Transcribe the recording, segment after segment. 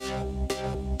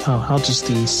How does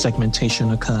the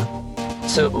segmentation occur?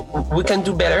 So we can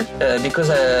do better because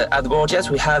at Gorgias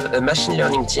we have a machine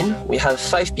learning team. We have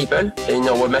 5 people in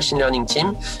our machine learning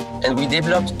team, and we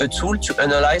developed a tool to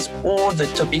analyze all the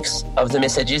topics of the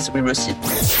messages we receive.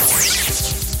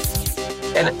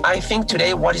 And I think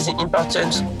today what is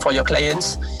important for your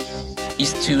clients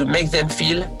is to make them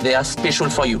feel they are special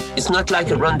for you. It's not like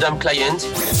a random client.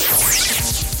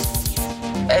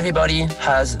 Everybody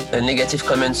has a negative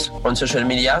comments on social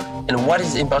media, and what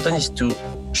is important is to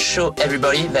show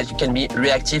everybody that you can be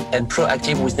reactive and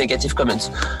proactive with negative comments.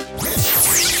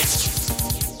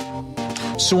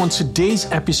 So on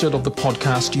today's episode of the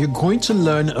podcast, you're going to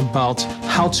learn about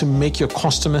how to make your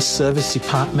customer service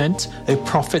department a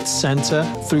profit center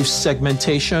through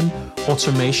segmentation,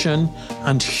 automation,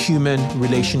 and human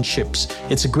relationships.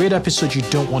 It's a great episode you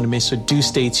don't want to miss, so do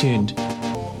stay tuned.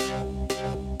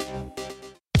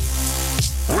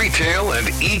 Retail and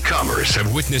e-commerce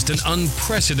have witnessed an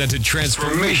unprecedented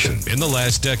transformation in the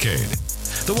last decade.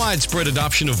 The widespread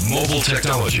adoption of mobile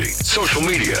technology, social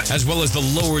media, as well as the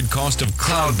lowered cost of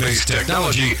cloud-based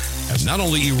technology have not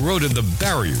only eroded the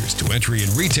barriers to entry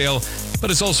in retail,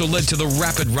 but it's also led to the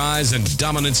rapid rise and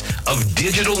dominance of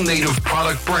digital native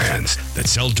product brands that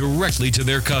sell directly to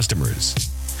their customers.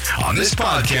 On this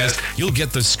podcast, you'll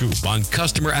get the scoop on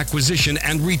customer acquisition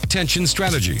and retention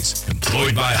strategies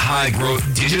employed by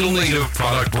high-growth digital native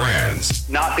product brands.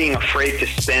 Not being afraid to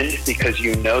spend because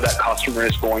you know that customer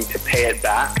is going to pay it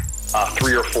back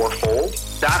 3 or 4-fold.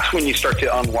 That's when you start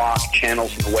to unlock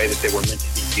channels in the way that they were meant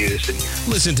to be used.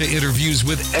 Listen to interviews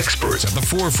with experts at the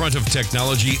forefront of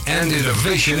technology and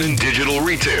innovation in digital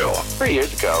retail. 3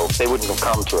 years ago, they wouldn't have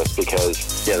come to us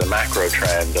because the macro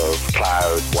trend of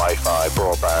cloud, Wi-Fi,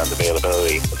 broadband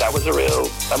availability, that was a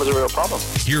real problem.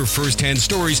 Hear firsthand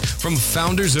stories from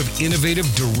founders of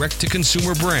innovative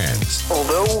direct-to-consumer brands.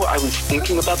 Although I was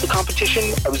thinking about the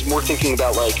competition, I was more thinking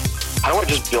about how do I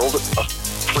just build a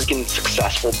freaking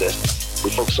successful business? We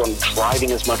focus on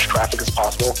driving as much traffic as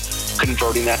possible,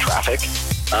 converting that traffic,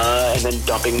 and then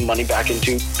dumping money back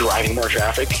into driving more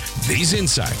traffic. These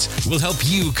insights will help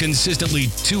you consistently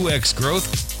 2x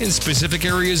growth in specific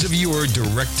areas of your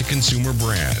direct-to-consumer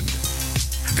brand.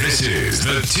 This is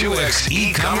the 2X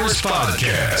E-Commerce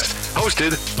Podcast,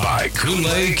 hosted by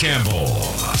Kunle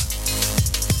Campbell.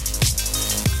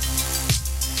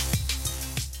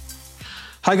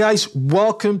 Hi guys,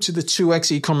 welcome to the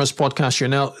 2X e-commerce podcast here.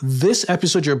 Now, this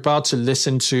episode you're about to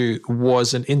listen to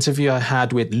was an interview I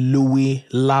had with Louis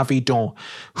Lavidon,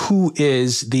 who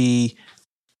is the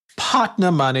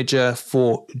partner manager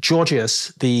for Gorgias,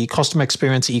 the customer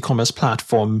experience e-commerce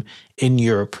platform in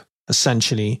Europe,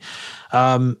 essentially.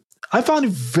 I found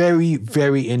it very,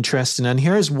 very interesting, and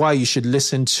here's why you should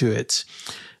listen to it.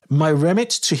 My remit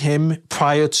to him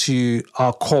prior to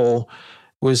our call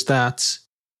was that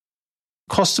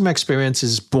customer experience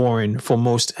is boring for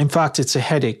most. In fact, it's a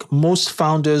headache. Most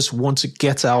founders want to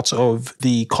get out of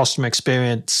the customer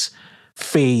experience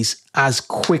phase as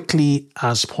quickly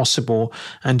as possible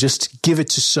and just give it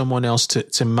to someone else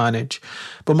to manage.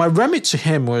 But my remit to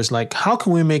him was how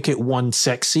can we make it, one,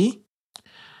 sexy?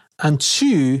 And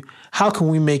two, how can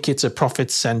we make it a profit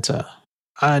center?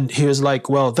 And he was like,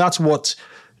 well, that's what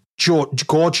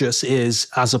Gorgias is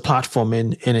as a platform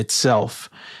in itself.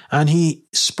 And he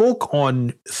spoke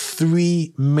on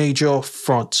 3 major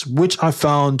fronts, which I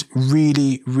found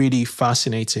really, really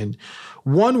fascinating.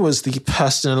 One was the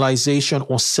personalization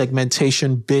or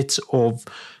segmentation bit of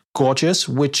Gorgias,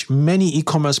 which many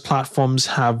e-commerce platforms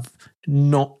have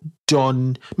not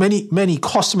done. Many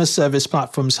customer service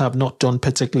platforms have not done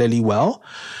particularly well.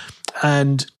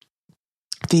 And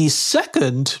the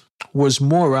second was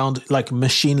more around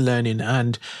machine learning.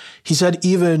 And he said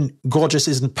even Gorgias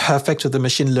isn't perfect with the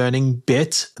machine learning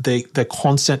bit. They're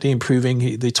constantly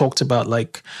improving. They talked about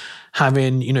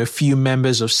having, a few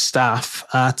members of staff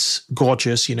at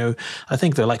Gorgias. I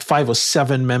think there are 5 or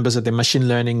 7 members of the machine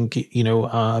learning,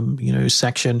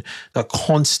 section that are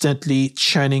constantly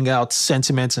churning out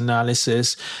sentiment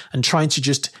analysis and trying to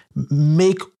just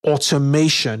make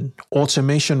automation.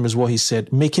 Automation was what he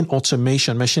said, making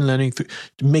automation, machine learning,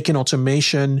 making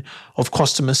automation of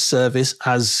customer service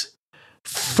as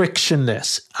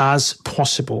frictionless as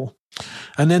possible.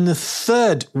 And then the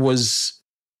third was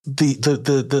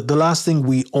the last thing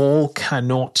we all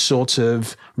cannot sort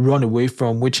of run away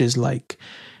from, which is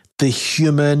the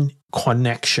human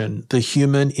connection, the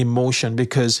human emotion,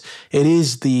 because it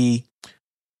is the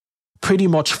pretty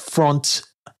much front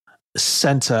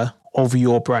center of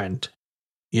your brand.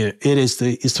 Yeah, it's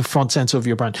the front center of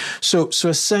your brand. So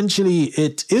essentially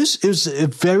it was a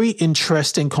very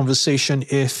interesting conversation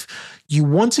if you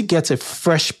want to get a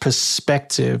fresh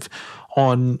perspective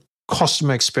on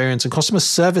customer experience and customer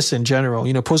service in general,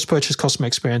 post-purchase customer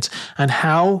experience, and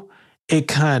how it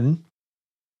can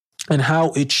and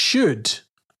how it should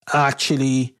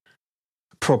actually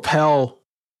propel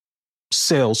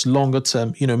sales longer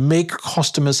term, make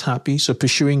customers happy. So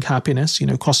pursuing happiness,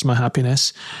 customer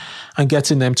happiness, and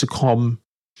getting them to come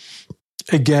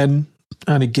again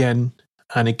and again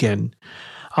and again.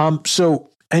 So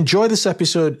enjoy this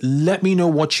episode. Let me know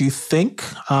what you think.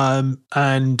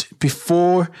 And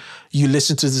before you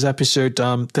listen to this episode,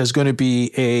 there's going to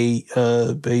be a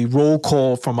roll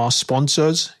call from our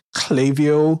sponsors,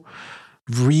 Klaviyo,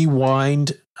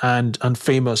 Rewind, and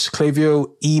Famous.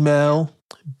 Klaviyo email,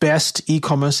 best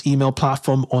e-commerce email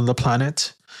platform on the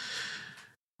planet.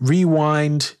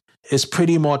 Rewind is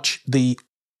pretty much the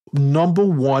number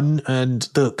one and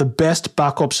the best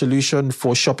backup solution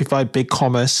for Shopify,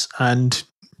 BigCommerce, and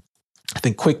I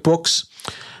think QuickBooks.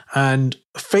 And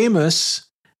Famous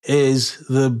is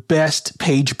the best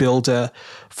page builder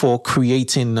for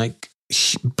creating the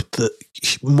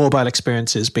mobile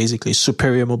experiences, basically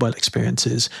superior mobile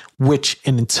experiences, which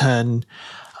in turn,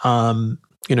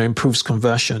 improves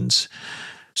conversions.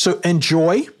 So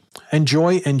enjoy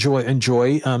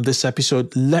this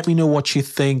episode. Let me know what you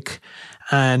think.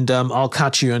 And I'll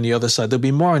catch you on the other side. There'll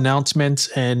be more announcements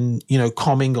and,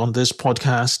 coming on this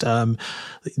podcast.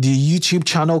 The YouTube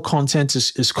channel content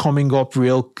is coming up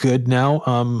real good now.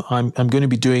 I'm going to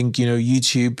be doing,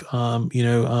 YouTube,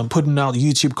 putting out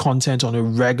YouTube content on a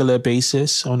regular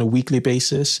basis, on a weekly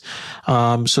basis.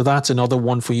 So that's another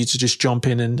one for you to just jump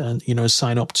in and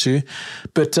sign up to.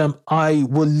 But I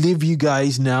will leave you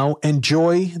guys now.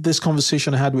 Enjoy this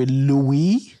conversation I had with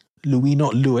Louis,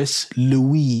 not Louis,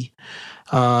 Louis.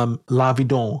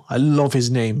 Lavidon. I love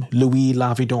his name, Louis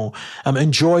Lavidon.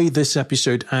 Enjoy this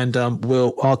episode, and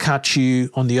I'll catch you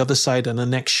on the other side on the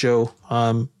next show.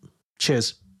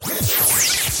 Cheers.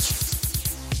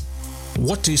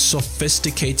 What do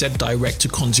sophisticated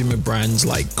direct-to-consumer brands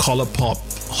like Colourpop,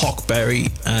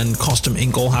 Hawkberry, and Custom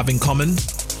Ink all have in common?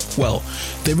 Well,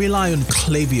 they rely on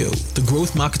Klaviyo, the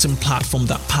growth marketing platform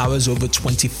that powers over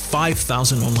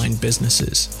 25,000 online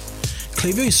businesses.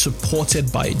 Klaviyo is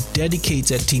supported by a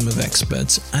dedicated team of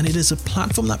experts, and it is a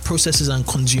platform that processes and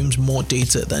consumes more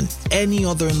data than any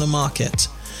other in the market.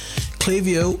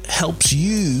 Klaviyo helps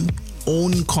you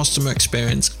own customer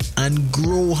experience and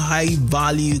grow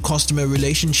high-value customer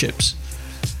relationships.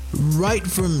 Right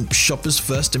from shoppers'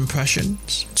 first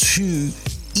impressions to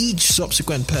each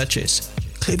subsequent purchase,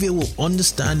 Klaviyo will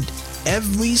understand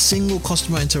every single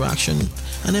customer interaction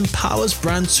and empowers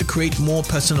brands to create more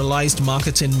personalized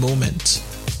marketing moments.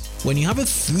 When you have a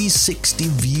 360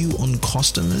 view on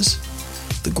customers,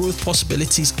 the growth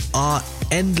possibilities are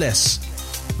endless.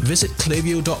 Visit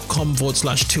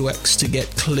klaviyo.com/2x to get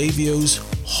Klaviyo's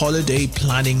holiday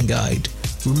planning guide.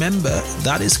 Remember,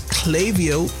 that is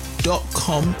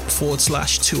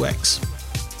klaviyo.com/2x.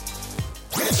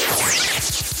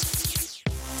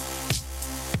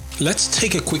 Let's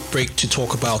take a quick break to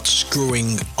talk about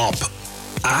screwing up.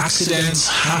 Accidents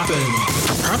happen.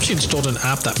 Perhaps you installed an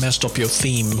app that messed up your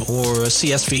theme, or a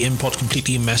CSV import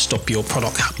completely messed up your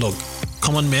product catalog.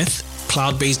 Common myth: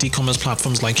 cloud-based e-commerce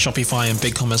platforms like Shopify and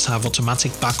BigCommerce have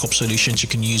automatic backup solutions you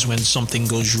can use when something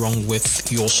goes wrong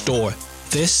with your store.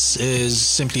 This is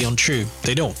simply untrue.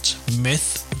 They don't.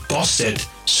 Myth busted.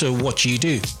 So what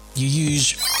do? You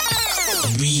use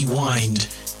Rewind.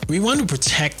 Rewind will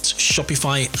protect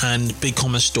Shopify and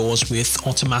BigCommerce stores with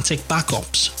automatic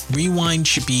backups. Rewind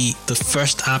should be the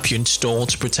first app you install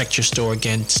to protect your store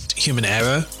against human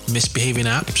error, misbehaving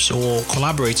apps, or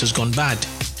collaborators gone bad.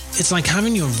 It's like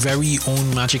having your very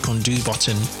own magic undo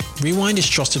button. Rewind is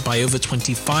trusted by over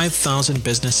 25,000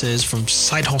 businesses, from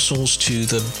side hustles to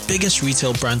the biggest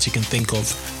retail brands you can think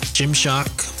of. Gymshark,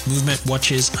 Movement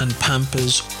Watches, and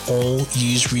Pampers all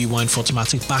use Rewind for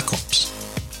automatic backups.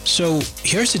 So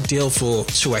here's the deal for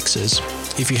 2X's.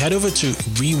 If you head over to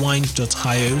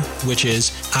rewind.io, which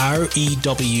is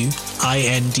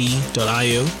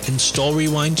rewind.io, install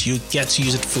Rewind, you'll get to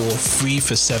use it for free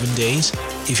for 7 days.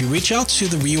 If you reach out to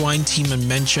the Rewind team and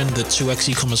mention the 2X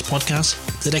e-commerce podcast,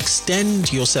 they'll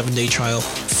extend your 7-day trial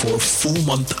for a full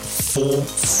month for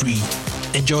free.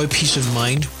 Enjoy peace of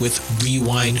mind with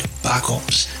Rewind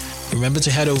backups. Remember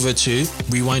to head over to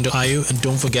rewind.io and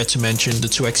don't forget to mention the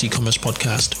 2X e-commerce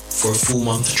podcast for a full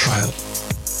month trial.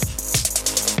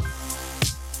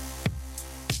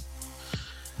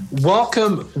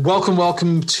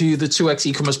 Welcome to the 2X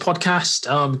e-commerce podcast,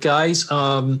 guys.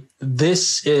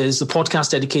 This is the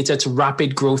podcast dedicated to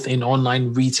rapid growth in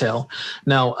online retail.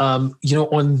 Now, on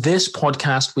this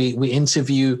podcast, we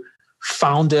interview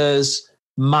founders,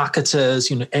 marketers,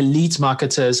 elite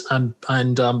marketers, and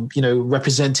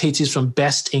representatives from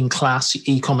best-in-class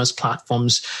e-commerce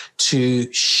platforms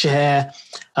to share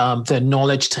their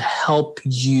knowledge to help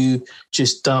you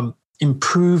just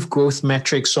improve growth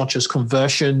metrics such as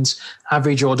conversions,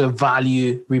 average order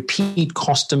value, repeat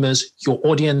customers, your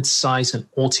audience size, and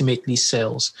ultimately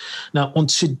sales. Now, on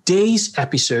today's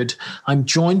episode, I'm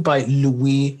joined by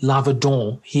Louis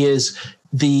Laverdon. He is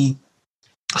the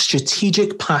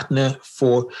strategic partner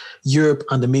for Europe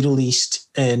and the Middle East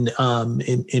in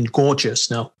Gorgias.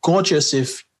 Now, Gorgias,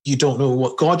 if you don't know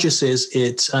what Gorgias is,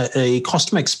 it's a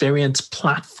customer experience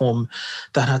platform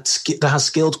that has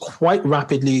scaled quite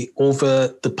rapidly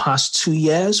over the past 2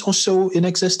 years or so in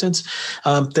existence.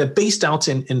 They're based out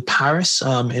in Paris,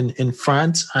 in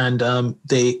France, and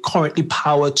they currently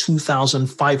power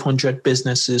 2,500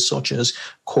 businesses such as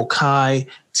Kokai,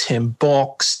 Tim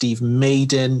Box, Steve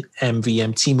Madden,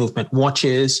 MVMT Movement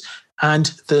Watches,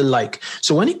 and the like.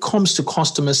 So when it comes to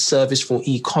customer service for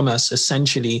e-commerce,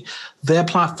 essentially, their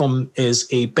platform is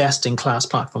a best-in-class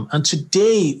platform. And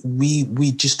today,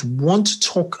 we just want to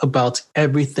talk about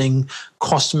everything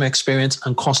customer experience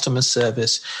and customer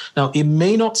service. Now, it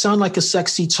may not sound like a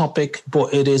sexy topic,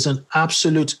 but it is an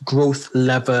absolute growth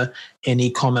lever in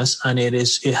e-commerce, and it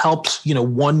helps,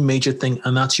 one major thing,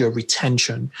 and that's your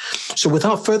retention. So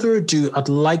without further ado, I'd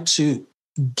like to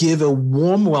give a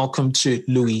warm welcome to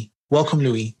Louis. Welcome,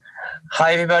 Louis.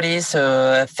 Hi, everybody.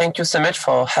 So thank you so much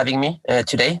for having me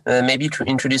today. Maybe to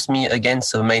introduce me again.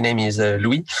 So my name is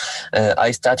Louis.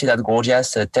 I started at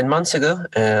Gorgias 10 months ago.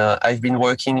 I've been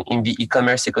working in the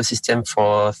e-commerce ecosystem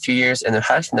for 3 years and a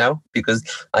half now, because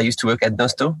I used to work at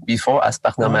Nosto before as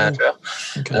partner manager,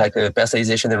 like a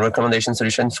personalization and recommendation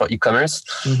solution for e-commerce.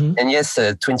 Mm-hmm. And yes,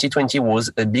 2020 was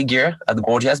a big year at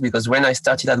Gorgias, because when I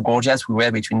started at Gorgias, we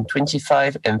were between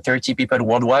 25 and 30 people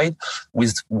worldwide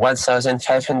with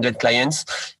 1,500 clients.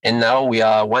 And now we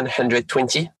are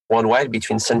 120 worldwide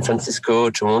between San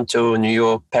Francisco, Toronto, New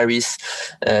York, Paris,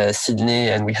 Sydney,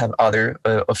 and we have other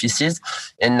offices.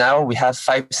 And now we have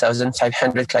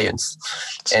 5,500 clients.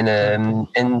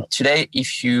 And today,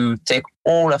 if you take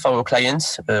all of our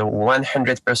clients,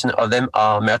 100% of them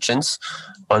are merchants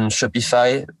on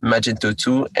Shopify, Magento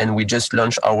 2, and we just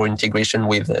launched our integration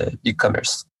with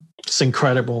BigCommerce. It's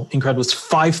incredible. It's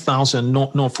 5,000,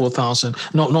 not 4,000,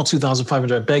 not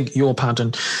 2,500. Beg your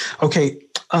pardon. Okay.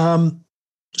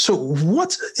 So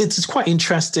it's quite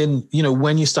interesting,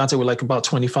 when you started with like about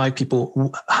 25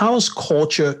 people, how has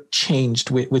culture changed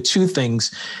with two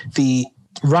things? The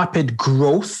rapid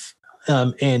growth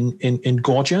in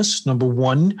Gorgias, number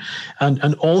one,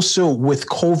 and also with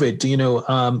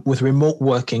COVID, with remote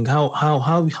working, how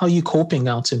are you coping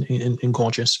out in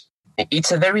Gorgias?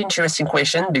 It's a very interesting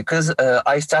question, because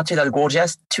I started at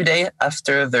Gorgias 2 days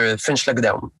after the French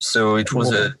lockdown. So it was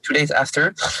 2 days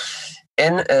after.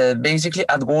 And basically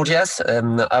at Gorgias,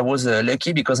 I was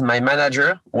lucky because my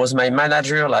manager was my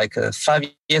manager like 5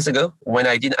 years ago when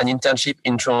I did an internship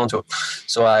in Toronto.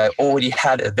 So I already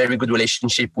had a very good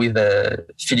relationship with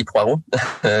Philippe Poirot,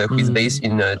 who is based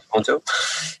in Toronto.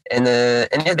 And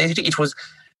yeah, basically it was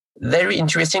very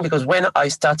interesting, because when I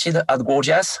started at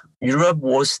Gorgias, Europe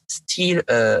was still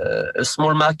a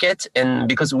small market, and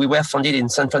because we were founded in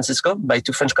San Francisco by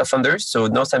two French co-founders, so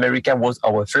North America was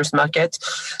our first market,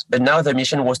 but now the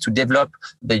mission was to develop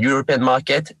the European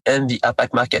market and the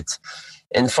APAC market.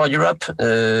 And for Europe,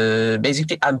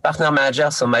 basically I'm partner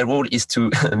manager, so my role is to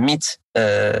meet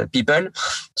people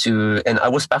and I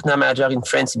was partner manager in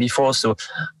France before, so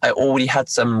I already had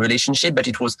some relationship, but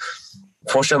it was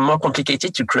for sure more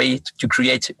complicated to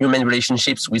create human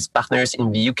relationships with partners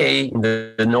in the UK, in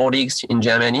the Nordics, in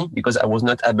Germany, because I was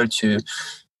not able to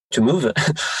move.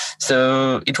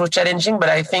 So it was challenging, but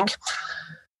I think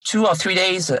 2 or 3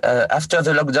 days after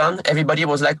the lockdown, everybody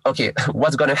was like, okay,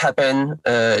 what's going to happen?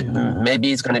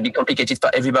 Maybe it's going to be complicated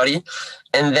for everybody.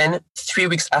 And then 3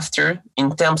 weeks after,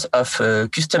 in terms of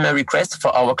customer requests for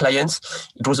our clients,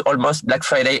 it was almost Black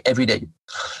Friday every day.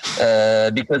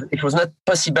 Because it was not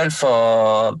possible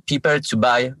for people to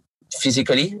buy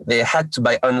physically. They had to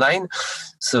buy online.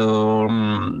 So,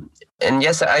 and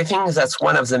yes, I think that's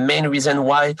one of the main reasons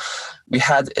why we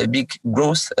had a big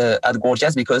growth at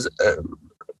Gorgias, because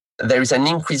there is an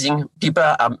increasing, people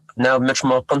are now much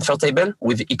more comfortable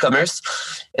with e-commerce.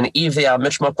 And if they are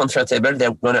much more comfortable,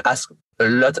 they're going to ask a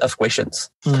lot of questions.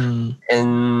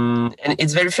 And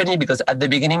it's very funny, because at the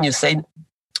beginning you said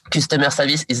customer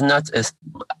service is not,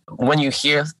 when you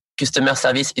hear customer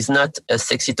service is not a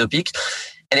sexy topic.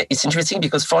 And it's interesting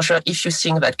because for sure, if you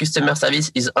think that customer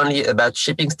service is only about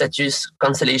shipping status,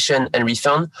 cancellation and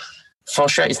refund, for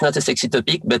sure it's not a sexy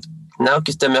topic. But now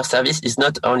customer service is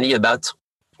not only about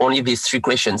only these 3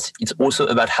 questions. It's also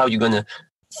about how you're going to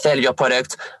sell your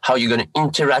product, how you're going to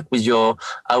interact with your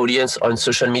audience on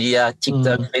social media,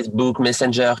 TikTok, Facebook,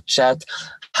 Messenger, chat,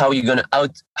 how you're going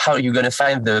to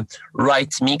find the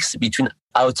right mix between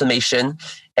automation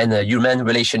and a human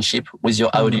relationship with your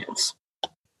audience.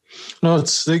 No,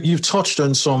 you've touched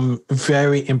on some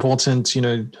very important,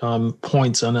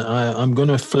 points, and I'm going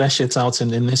to flesh it out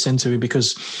in this interview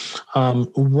because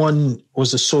one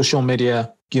was the social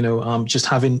media,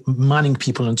 just manning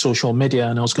people on social media,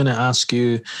 and I was going to ask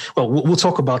you. Well, we'll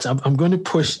talk about it. I'm going to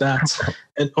push that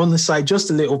on the side just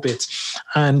a little bit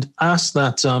and ask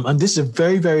that. And this is a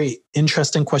very, very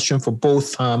interesting question for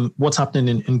both what's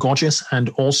happening in Gorgias and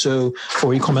also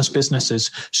for e-commerce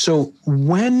businesses. So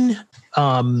when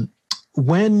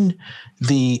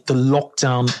the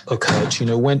lockdown occurred,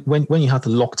 when you had the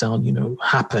lockdown,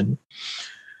 happen,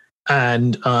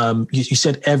 and you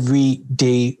said every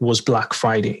day was Black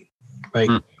Friday, right?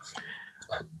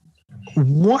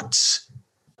 What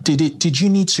did you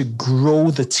need to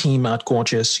grow the team at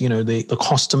Gorgias, the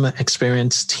customer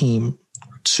experience team,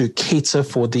 to cater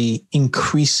for the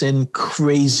increasing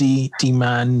crazy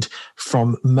demand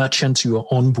from merchants you are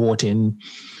onboarding?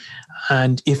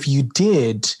 And if you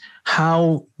did,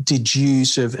 how did you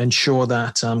sort of ensure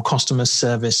that customer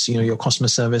service, your customer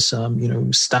service,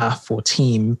 staff or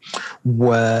team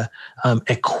were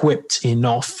equipped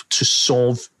enough to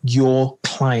solve your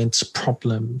clients'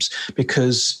 problems?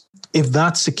 Because if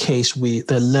that's the case,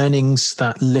 the learnings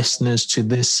that listeners to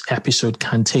this episode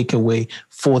can take away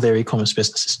for their e-commerce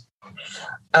businesses.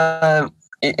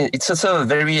 It's also a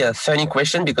very funny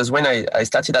question because when I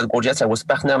started at Gorgias, I was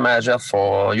partner manager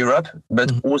for Europe,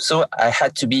 but also I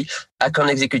had to be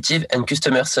account executive and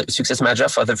customer success manager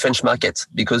for the French market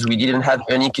because we didn't have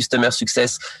any customer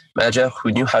success manager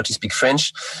who knew how to speak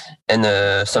French.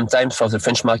 And sometimes for the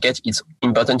French market, it's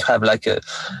important to have like a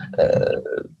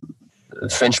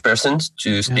French person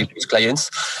to speak with clients.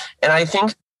 And I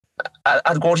think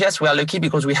at Gorgias, we are lucky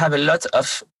because we have a lot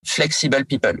of flexible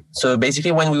people. So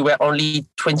basically, when we were only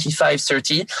 25,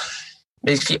 30,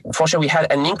 basically, for sure, we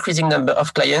had an increasing number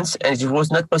of clients and it was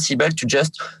not possible to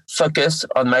just focus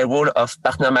on my role of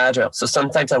partner manager. So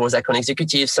sometimes I was account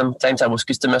executive, sometimes I was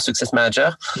customer success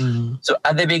manager. So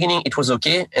at the beginning, it was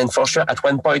okay. And for sure, at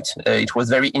one point, it was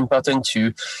very important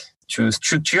to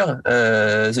structure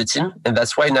the team. And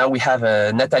that's why now we have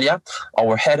Natalia,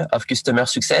 our head of customer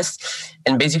success.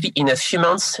 And basically in a few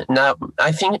months now,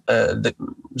 I think the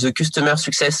customer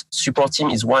success support team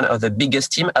is one of the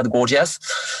biggest team at Gorgias.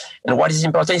 And what is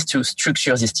important is to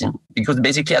structure this team because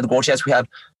basically at Gorgias, we have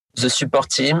the support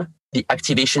team, the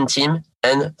activation team,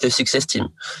 and the success team.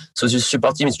 So the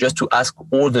support team is just to ask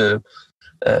all the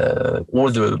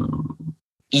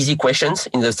easy questions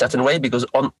in a certain way, because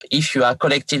if you are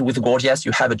connected with Gorgias,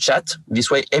 you have a chat.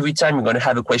 This way, every time you're going to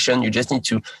have a question, you just need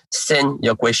to send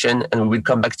your question and we will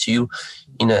come back to you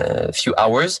in a few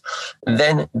hours.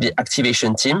 Then the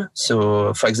activation team.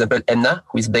 So for example, Emna,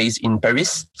 who is based in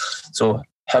Paris. So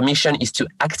her mission is to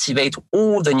activate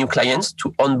all the new clients,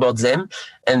 to onboard them,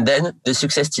 and then the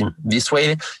success team. This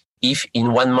way, if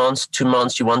in 1 month, 2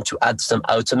 months, you want to add some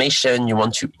automation, you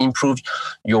want to improve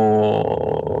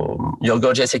your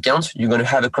Gorgias account, you're going to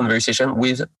have a conversation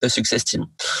with the success team.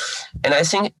 And I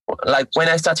think like when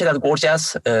I started at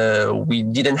Gorgias, we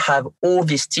didn't have all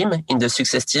this team in the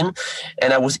success team.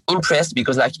 And I was impressed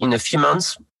because like in a few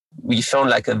months, we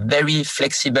found like a very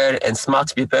flexible and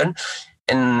smart people.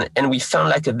 And we found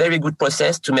like a very good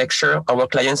process to make sure our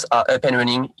clients are up and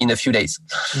running in a few days.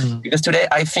 Because today,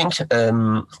 I think,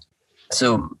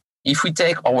 so if we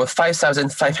take our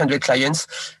 5,500 clients,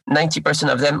 90%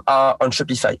 of them are on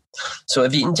Shopify. So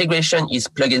the integration is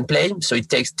plug and play. So it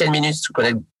takes 10 minutes to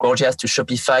connect Gorgias to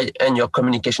Shopify and your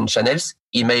communication channels,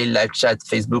 email, live chat,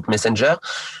 Facebook, Messenger.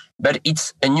 But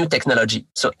it's a new technology.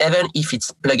 So even if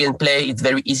it's plug and play, it's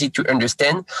very easy to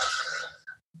understand.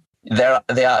 There are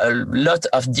a lot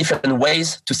of different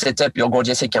ways to set up your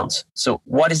Gorgias account. So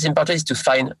what is important is to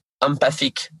find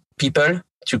empathic people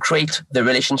to create the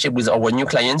relationship with our new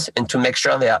clients and to make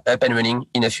sure they are up and running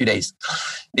in a few days.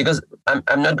 Because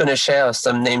I'm not going to share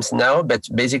some names now, but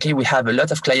basically we have a lot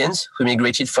of clients who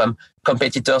migrated from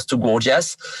competitors to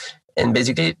Gorgias. And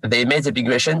basically they made the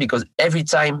migration because every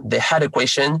time they had a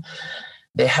question,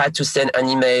 they had to send an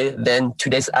email. Then 2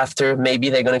 days after,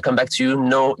 maybe they're going to come back to you.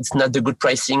 No, it's not the good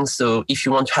pricing. So if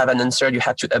you want to have an answer, you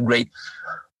have to upgrade.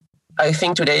 I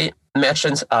think today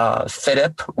merchants are fed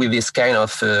up with this kind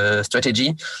of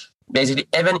strategy. Basically,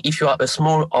 even if you are a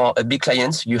small or a big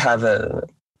client, you have a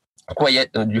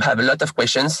lot of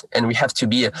questions, and we have to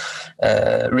be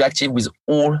reactive with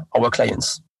all our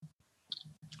clients.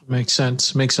 Makes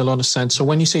sense. Makes a lot of sense. So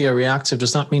when you say you're reactive,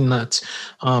 does that mean that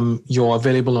you're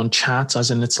available on chat,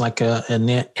 as in it's like an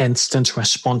instant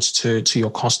response to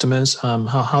your customers?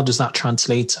 How does that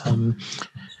translate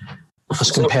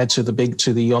as compared to the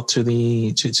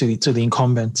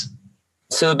incumbent?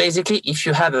 So basically, if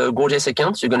you have a Gorgias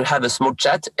account, you're going to have a small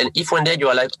chat. And if one day you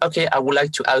are like, okay, I would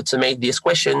like to automate these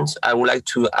questions, I would like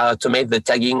to automate the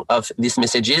tagging of these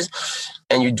messages,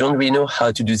 and you don't really know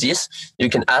how to do this, you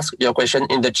can ask your question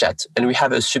in the chat. And we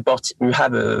have a support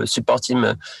team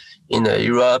in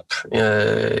Europe,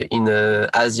 in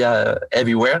Asia,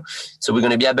 everywhere. So we're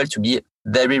going to be able to be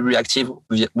very reactive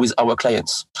with our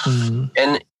clients. Mm-hmm.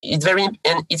 And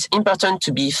it's important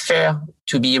to be fair,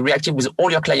 to be reactive with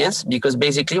all your clients, because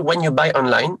basically when you buy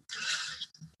online,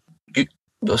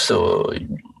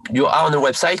 you are on a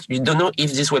website, you don't know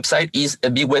if this website is a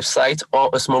big website or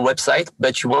a small website,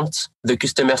 but you want the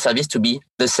customer service to be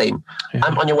the same. Yeah.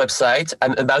 I'm on your website,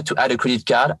 I'm about to add a credit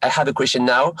card, I have a question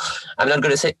now. I'm not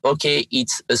going to say, okay,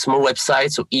 it's a small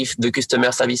website, so if the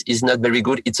customer service is not very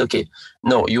good, it's okay.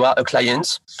 No, you are a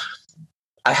client.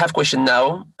 I have question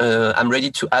now. I'm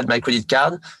ready to add my credit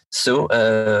card. So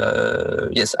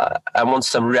yes, I want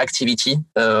some reactivity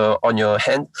on your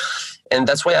hand. And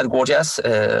that's why at Gorgias,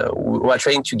 we are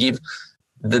trying to give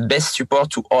the best support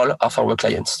to all of our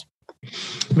clients.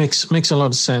 Makes a lot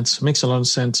of sense. Makes a lot of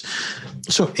sense.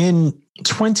 So in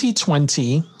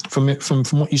 2020, from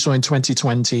what you saw in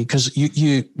 2020, because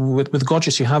you with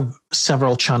Gorgias, you have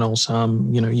several channels.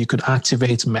 You could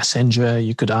activate Messenger,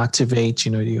 you could activate,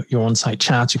 your on-site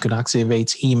chat, you could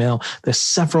activate email. There's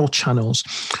several channels.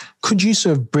 Could you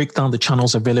sort of break down the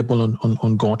channels available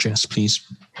on Gorgias, please?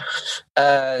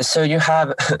 So you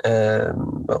have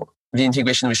the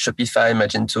integration with Shopify,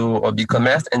 Magento, or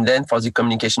BigCommerce. And then for the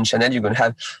communication channel, you're going to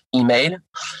have email,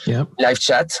 live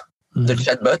chat, the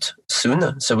chatbot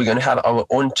soon. So we're going to have our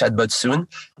own chatbot soon,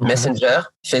 Messenger,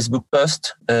 Facebook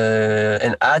post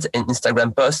and ads, and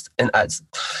Instagram post and ads.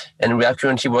 And we are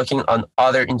currently working on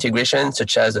other integrations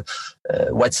such as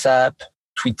WhatsApp,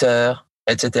 Twitter,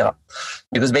 etc.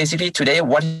 Because basically today,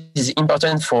 what is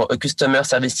important for a customer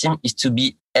service team is to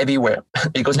be everywhere.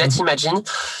 Because let's imagine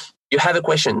you have a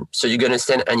question, so you're going to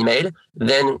send an email,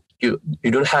 then you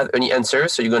don't have any answer,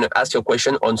 so you're going to ask your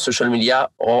question on social media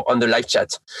or on the live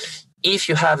chat. If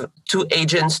you have two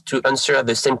agents to answer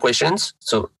the same questions,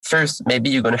 so first, maybe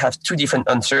you're going to have two different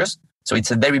answers, so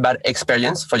it's a very bad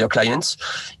experience for your clients,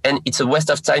 and it's a waste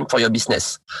of time for your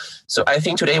business. So I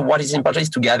think today what is important is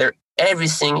to gather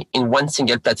everything in one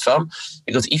single platform,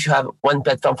 because if you have one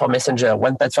platform for Messenger,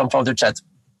 one platform for the chat,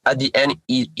 at the end,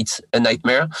 it's a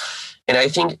nightmare. And I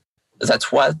think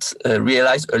that's what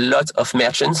realized a lot of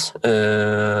merchants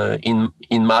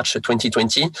in March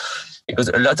 2020, because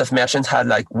a lot of merchants had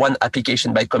like one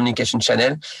application by communication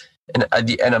channel. And at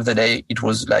the end of the day, it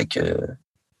was like a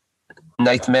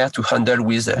nightmare to handle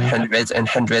with hundreds and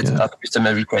hundreds of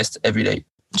customer requests every day.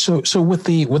 So with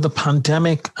the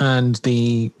pandemic and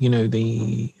the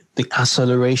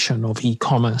acceleration of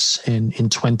e-commerce in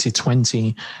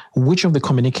 2020, which of the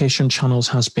communication channels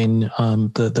has been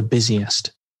the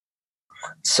busiest?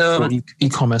 So for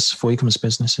e-commerce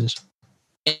businesses.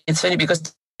 It's funny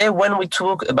because when we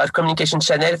talk about communication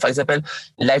channel, for example,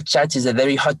 live chat is a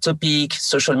very hot topic.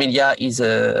 Social media is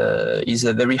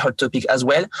a very hot topic as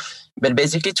well. But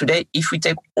basically today, if we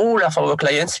take all of our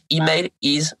clients, email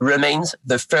remains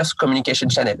the first communication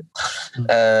channel.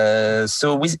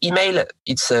 So with email,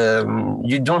 it's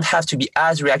you don't have to be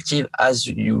as reactive as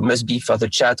you must be for the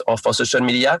chat or for social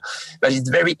media, but it's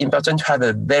very important to have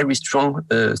a very strong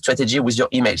strategy with your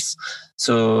emails.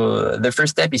 So the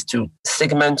first step is to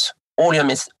segment all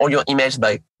your emails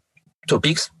by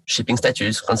topics: shipping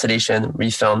status, cancellation,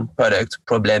 refund, product,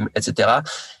 problem, etc.,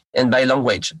 and by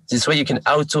language. This way you can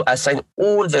auto-assign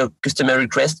all the customer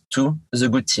requests to the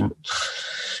good team.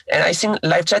 And I think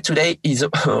live chat today is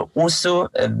also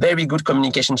a very good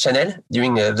communication channel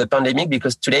during the pandemic,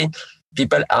 because today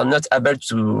people are not able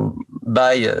to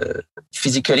buy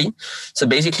physically. So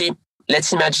basically,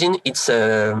 let's imagine it's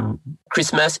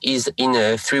Christmas is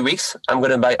in 3 weeks. I'm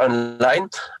going to buy online.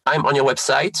 I'm on your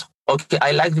website. Okay,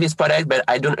 I like this product, but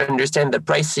I don't understand the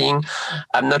pricing.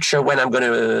 I'm not sure when I'm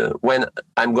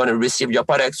gonna receive your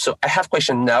product. So I have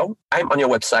question now. I'm on your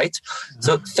website.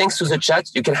 So thanks to the chat,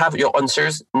 you can have your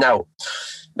answers now.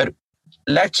 But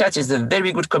live chat is a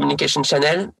very good communication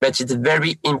channel, but it's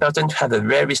very important to have a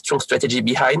very strong strategy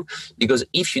behind, because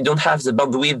if you don't have the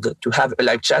bandwidth to have a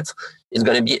live chat, it's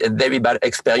going to be a very bad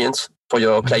experience for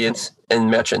your clients and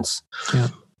merchants. Yeah.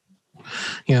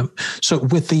 Yeah. So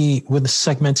with the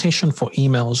segmentation for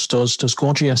emails, does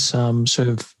Gorgias sort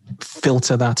of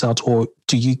filter that out, or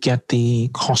do you get the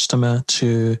customer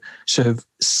to sort of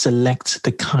select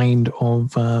the kind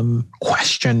of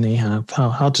question they have?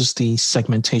 How does the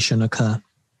segmentation occur?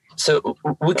 So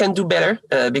we can do better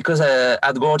because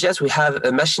at Gorgias, we have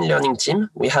a machine learning team.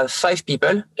 We have 5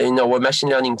 people in our machine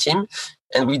learning team,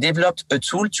 and we developed a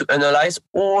tool to analyze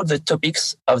all the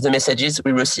topics of the messages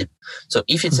we receive. So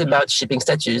if it's about shipping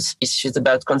status, if it's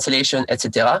about cancellation,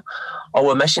 etc.,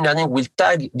 our machine learning will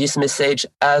tag this message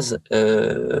as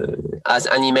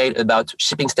an email about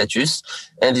shipping status.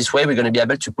 And this way, we're going to be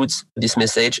able to put this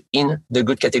message in the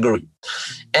good category.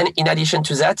 And in addition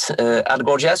to that, at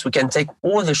Gorgias, we can take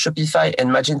all the Shopify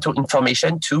and Magento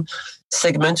information to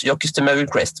segment your customer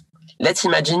request. Let's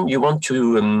imagine you want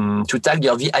to tag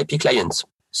your VIP clients.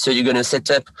 So you're going to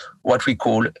set up what we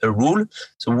call a rule.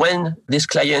 So when this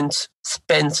client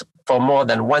spends for more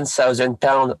than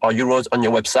 £1,000 or euros on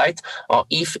your website, or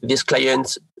if this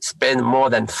client spends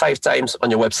more than 5 times on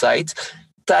your website,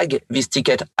 tag this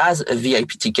ticket as a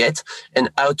VIP ticket and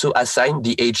auto-assign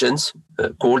the agent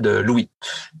called Louis.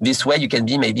 This way you can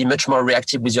be maybe much more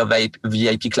reactive with your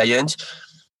VIP client.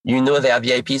 You know they are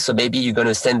VIP, so maybe you're going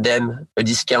to send them a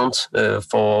discount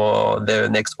for their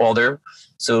next order.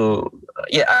 So,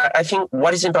 I think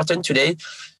what is important today,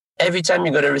 every time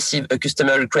you're going to receive a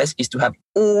customer request, is to have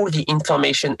all the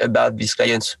information about this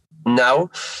client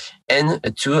now, and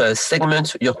to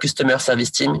segment your customer service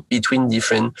team between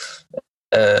different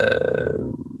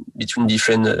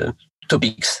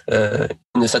topics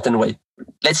in a certain way.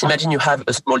 Let's imagine you have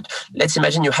a small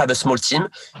team.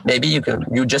 Maybe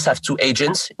you just have 2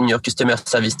 agents in your customer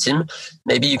service team.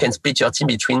 Maybe you can split your team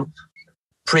between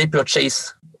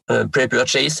pre-purchase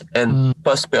and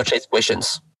post-purchase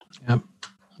questions.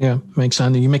 Yeah, makes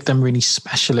sense. You make them really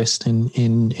specialist in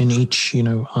each,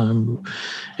 in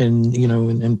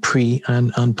pre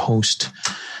and post.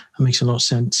 That makes a lot of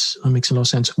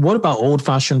sense. What about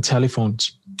old-fashioned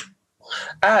telephones?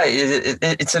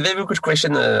 It's a very good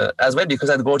question as well, because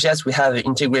at Gorgias we have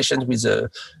integrations with a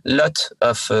lot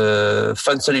of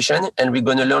phone solution, and we're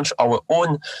going to launch our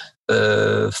own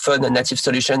phone native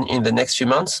solution in the next few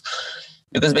months.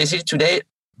 Because basically today,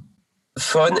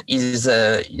 phone is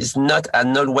not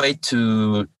an old way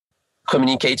to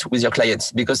communicate with your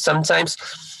clients, because sometimes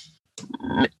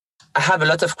I have a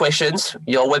lot of questions.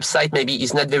 Your website maybe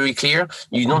is not very clear.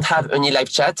 You don't have any live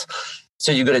chat.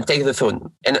 So you're going to take the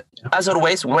phone. And as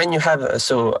always, when you have,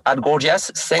 so at Gorgias,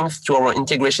 thanks to our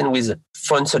integration with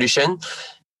phone solution,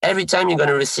 every time you're going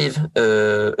to receive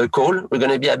a call, we're going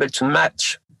to be able to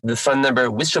match the phone number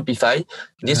with Shopify.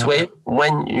 This way,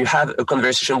 when you have a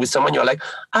conversation with someone, you're like,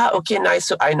 okay, nice.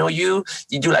 So I know you.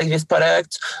 Did you like this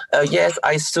product? Yes,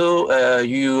 I saw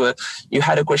you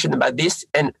had a question about this.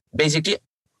 And basically,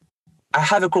 I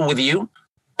have a call with you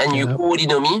and you already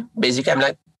know me. Basically, I'm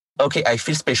like, okay, I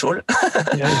feel special.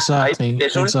 Yeah, exactly.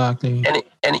 Exactly.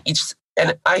 And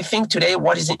I think today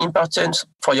what is important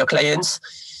for your clients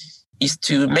is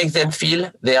to make them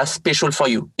feel they are special for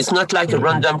you. It's not like a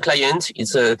random client.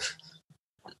 It's it's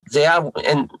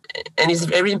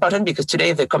very important, because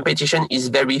today the competition is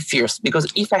very fierce. Because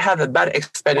if I have a bad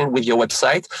experience with your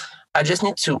website, I just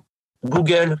need to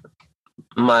Google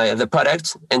the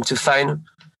product and to find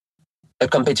a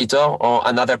competitor or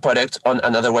another product on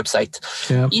another website.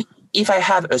 Yeah. If I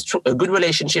have a good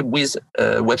relationship with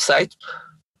a website,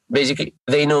 basically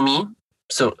they know me.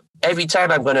 So every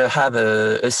time I'm going to have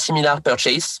a similar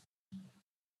purchase,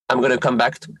 I'm going to come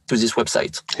back to this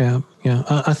website. Yeah.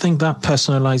 I think that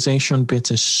personalization bit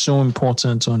is so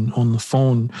important on the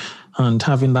phone, and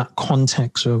having that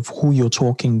context of who you're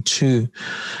talking to.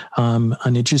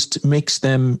 And it just makes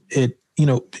them,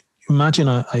 imagine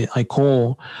I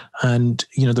call and,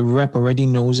 the rep already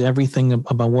knows everything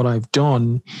about what I've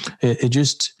done.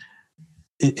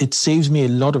 It saves me a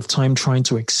lot of time trying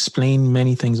to explain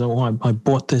many things. Oh, I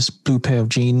bought this blue pair of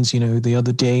jeans, the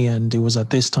other day, and it was at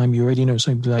this time. You already know.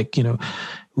 So like, are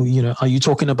you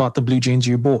talking about the blue jeans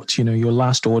you bought, your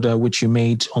last order, which you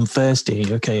made on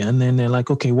Thursday? Okay. And then they're like,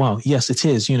 okay, wow, yes, it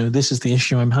is. This is the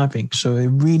issue I'm having. So it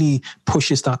really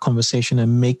pushes that conversation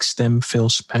and makes them feel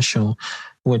special,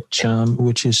 which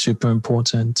is super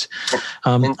important.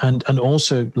 And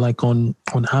also, like on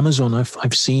Amazon,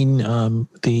 I've seen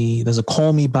there's a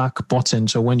call me back button.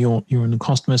 So when you're in the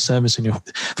customer service, and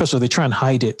first of all, they try and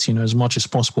hide it, as much as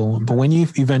possible. But when you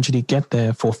eventually get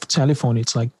there for telephone,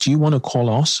 it's like, do you want to call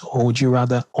us, or would you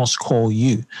rather us call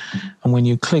you? And when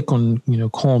you click on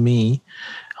call me,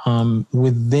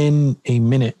 within a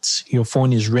minute, your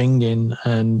phone is ringing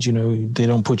and, they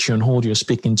don't put you on hold. You're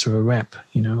speaking to a rep,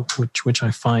 which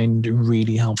I find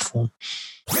really helpful.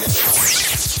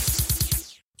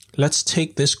 Let's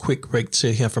take this quick break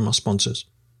to hear from our sponsors.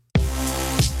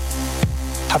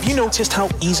 Have you noticed how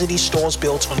easily stores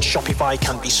built on Shopify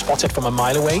can be spotted from a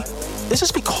mile away? This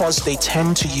is because they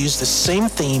tend to use the same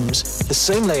themes, the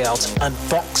same layout, and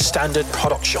box standard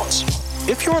product shots.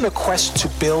 If you're on a quest to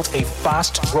build a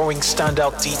fast-growing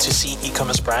standout D2C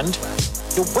e-commerce brand,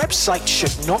 your website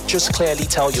should not just clearly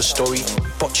tell your story,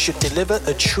 but should deliver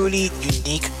a truly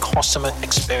unique customer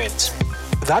experience.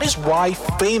 That is why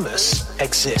Famous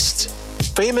exists.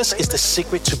 Famous is the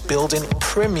secret to building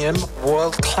premium,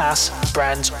 world-class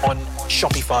brands on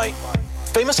Shopify.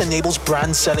 Famous enables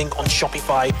brand selling on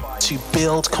Shopify to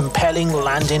build compelling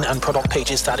landing and product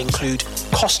pages that include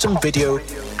custom video,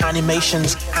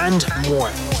 animations, and more.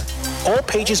 All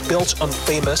pages built on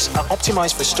Famous are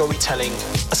optimized for storytelling,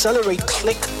 accelerate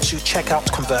click-to-checkout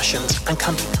conversions, and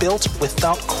can be built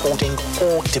without coding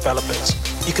or developers.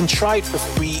 You can try it for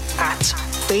free at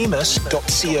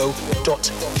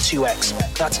famous.co.2x.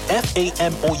 That's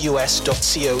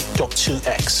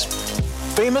famous.co.2x.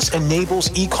 Famous enables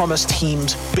e-commerce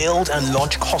teams build and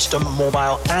launch custom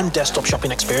mobile and desktop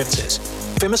shopping experiences.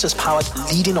 Famous has powered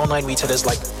leading online retailers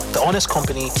like The Honest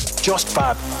Company,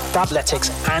 JustFab, Fabletics,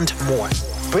 and more.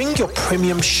 Bring your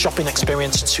premium shopping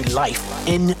experience to life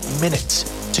in minutes.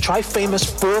 To try Famous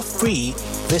for free,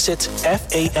 visit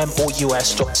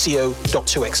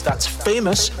famous.co.2x. That's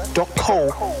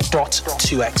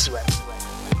famous.co.2x.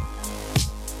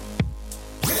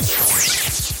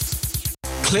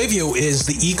 Klaviyo is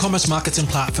the e-commerce marketing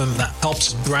platform that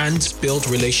helps brands build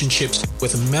relationships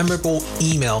with memorable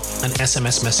email and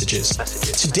SMS messages.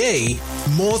 Today,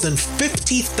 more than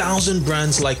 50,000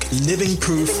 brands like Living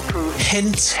Proof,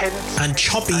 Hint, and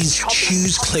Choppies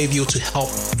choose Klaviyo to help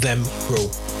them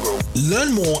grow.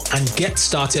 Learn more and get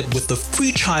started with the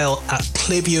free trial at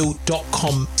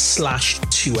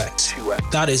klaviyo.com/2x.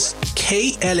 That is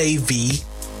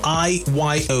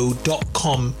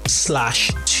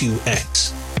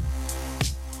KLAVIYO.com/2x.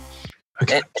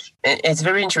 Okay. And it's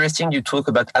very interesting you talk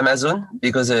about Amazon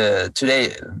because today,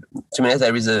 to be honest,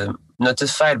 there is not a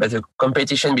fight, but a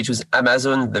competition between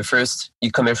Amazon, the first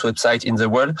e-commerce website in the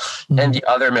world, and the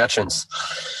other merchants.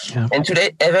 Yeah. And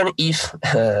today, even if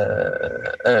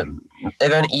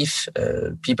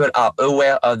people are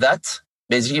aware of that,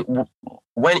 basically,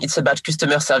 when it's about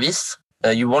customer service,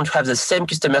 you won't have the same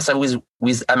customer service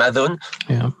with Amazon.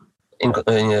 Yeah.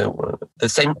 The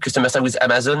same customer service with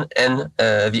Amazon and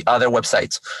the other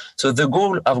websites. So the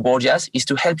goal of Gorgias is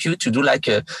to help you to do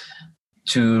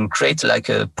to create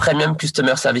a premium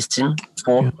customer service team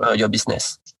for your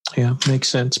business. Yeah, makes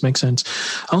sense.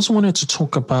 I also wanted to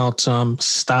talk about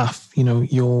staff.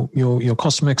 Your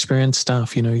customer experience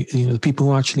staff. The people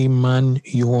who actually man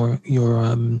your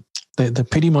they're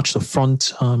pretty much the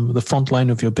front line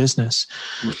of your business.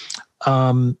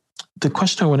 The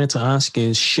question I wanted to ask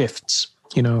is shifts.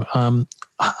 Do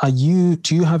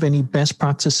you have any best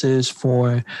practices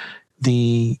for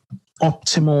the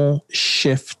optimal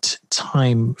shift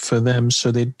time for them so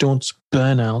they don't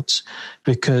burn out?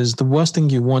 Because the worst thing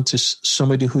you want is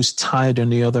somebody who's tired on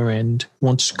the other end,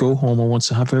 wants to go home or wants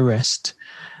to have a rest,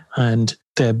 and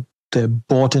they're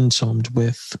burdened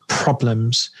with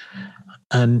problems.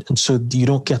 And so you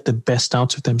don't get the best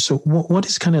out of them. So what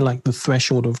is kind of like the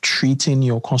threshold of treating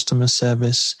your customer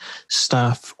service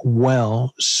staff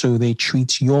well so they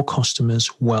treat your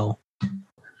customers well?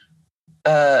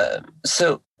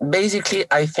 So basically,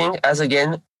 I think,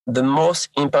 the most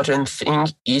important thing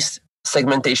is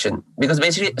segmentation, because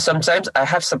basically sometimes I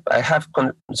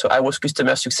was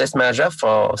customer success manager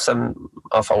for some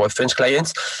of our French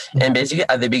clients, and basically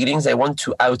at the beginning they want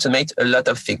to automate a lot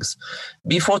of things.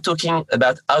 Before talking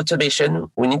about automation,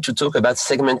 we need to talk about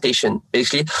segmentation,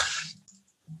 because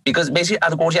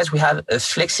at Gorgias we have a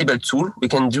flexible tool. We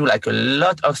can do a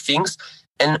lot of things,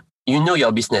 and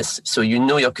your business, so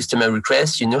your customer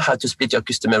requests, how to split your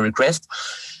customer request,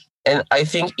 and I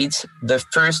think it's the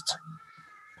first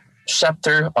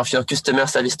chapter of your customer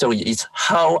service story is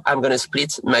how I'm going to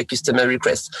split my customer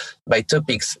requests by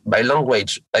topics, by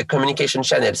language, by communication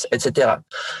channels, etc.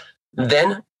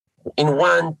 Then in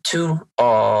 1, 2,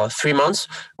 or 3 months,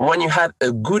 when you have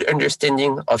a good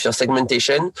understanding of your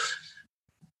segmentation,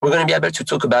 we're going to be able to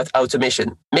talk about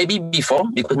automation. Maybe before,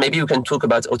 because maybe you can talk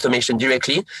about automation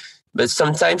directly, but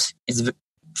sometimes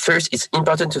first, it's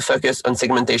important to focus on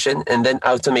segmentation and then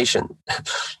automation.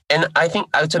 And I think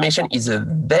automation is a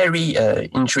very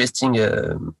interesting.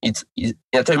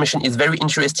 Automation is very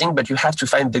interesting, but you have to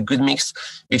find the good mix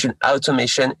between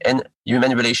automation and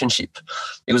human relationship.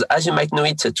 Because as you might know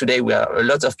it, today a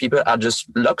lot of people are just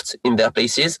locked in their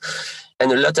places,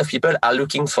 and a lot of people are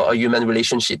looking for a human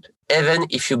relationship, even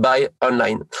if you buy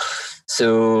online.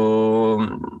 So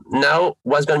now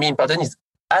what's going to be important is,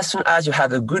 as soon as you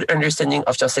have a good understanding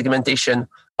of your segmentation,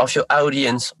 of your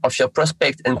audience, of your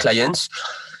prospect and clients,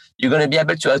 you're going to be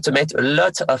able to automate a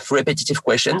lot of repetitive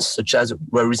questions, such as,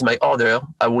 where is my order?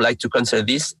 I would like to cancel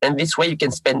this. And this way you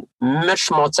can spend much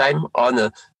more time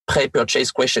on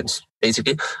pre-purchase questions.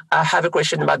 Basically, I have a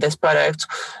question about this product.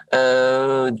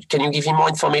 Can you give me more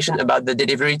information about the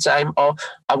delivery time? Or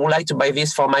I would like to buy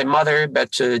this for my mother,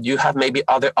 but do you have maybe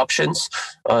other options,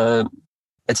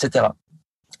 etc.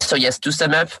 So yes, to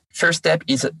sum up, first step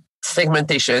is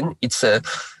segmentation. It's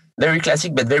very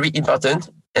classic, but very important.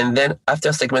 And then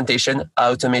after segmentation,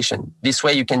 automation. This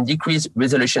way you can decrease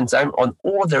resolution time on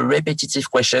all the repetitive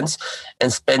questions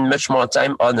and spend much more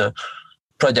time on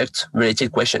product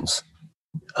related questions.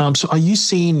 So are you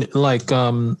seeing like,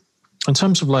 in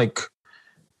terms of like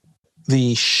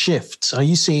the shifts, are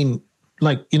you seeing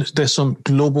like, there's some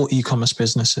global e-commerce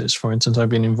businesses, for instance, I've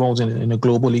been involved in a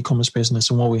global e-commerce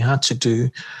business. And what we had to do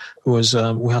was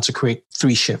we had to create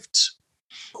 3 shifts.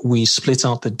 We split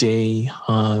out the day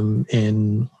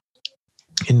in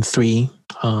 3,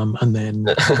 and then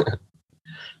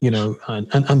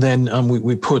and then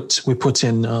we put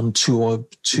in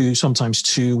 2 sometimes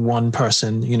 2 1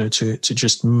 person to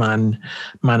just man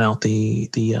out the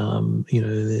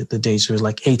days. It was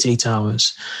like 8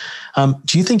 hours.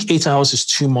 Do you think 8 hours is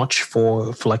too much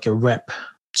for like a rep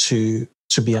to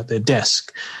be at their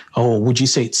desk, or would you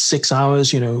say it's 6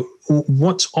 hours?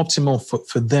 What's optimal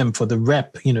for them, for the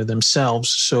rep, themselves?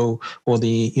 So, or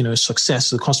the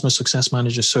the customer success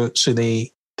manager, so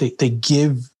they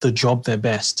give the job their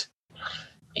best.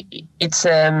 It's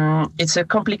a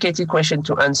complicated question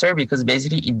to answer, because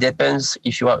basically it depends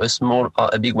if you are a small or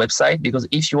a big website. Because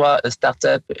if you are a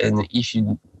startup and if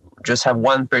you just have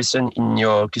one person in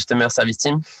your customer service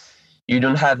team, you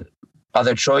don't have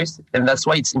other choice. And that's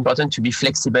why it's important to be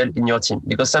flexible in your team.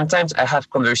 Because sometimes I have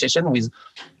conversation with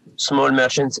small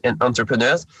merchants and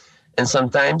entrepreneurs, and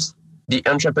sometimes the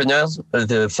entrepreneurs,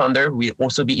 the founder, will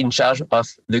also be in charge of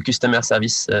the customer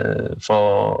service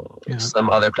for some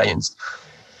other clients.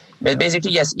 But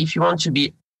basically, yes, if you want to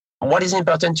be, what is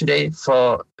important today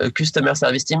for a customer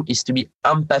service team is to be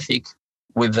empathic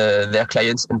with their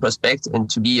clients and prospects, and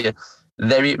to be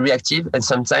very reactive and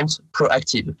sometimes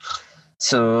proactive.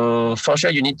 So for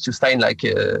sure, you need to find like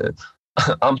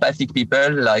empathic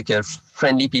people, like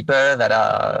friendly people that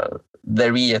are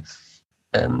very,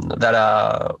 that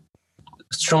are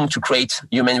strong to create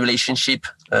human relationship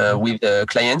with the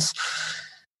clients.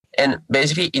 And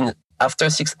basically, after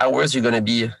 6 hours, you're going to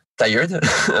be tired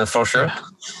for sure. Yeah,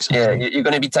 exactly. Yeah, you're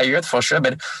going to be tired for sure.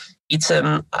 But it's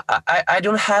I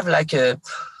don't have like a,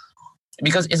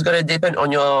 because it's going to depend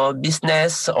on your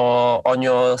business or on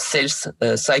your sales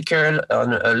cycle,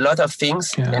 on a lot of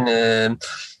things. Yeah.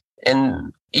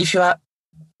 And if you have,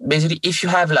 basically, if you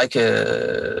have like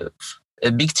a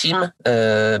big team,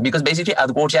 because basically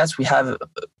at Gorgias, we have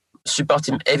support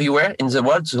team everywhere in the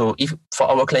world. So if for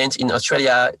our clients in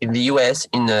Australia, in the US,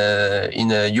 in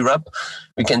Europe,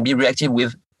 we can be reactive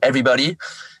with everybody.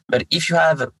 But if you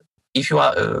are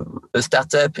a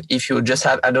startup, if you just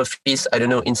have an office, I don't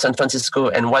know, in San Francisco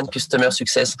and one customer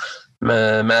success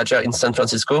manager in San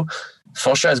Francisco,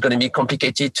 for sure it's going to be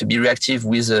complicated to be reactive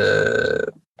with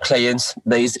clients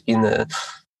based in,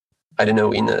 I don't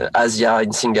know, in Asia,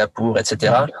 in Singapore,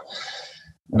 etc.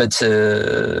 But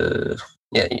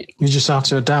yeah, you just have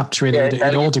to adapt. Really,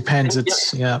 it all depends. What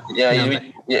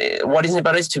is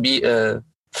important is to be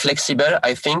flexible,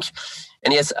 I think.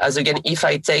 And yes, as again, if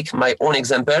I take my own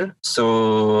example,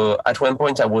 so at one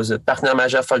point I was a partner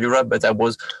manager for Europe, but I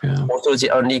was also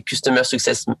the only customer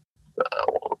success,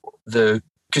 the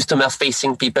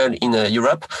customer-facing people in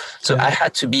Europe. So I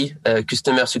had to be a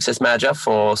customer success manager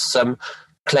for some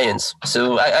clients.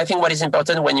 So I think what is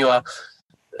important when you are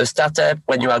a startup,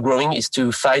 when you are growing, is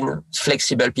to find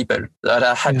flexible people that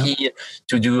are happy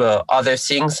to do other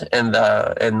things, and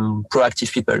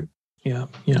proactive people. Yeah,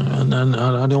 and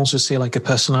I'd also say like a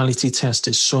personality test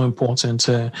is so important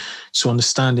to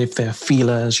understand if they're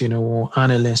feelers, or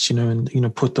analysts,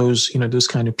 and put those those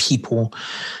kind of people,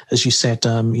 as you said,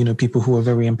 people who are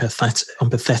very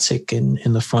empathetic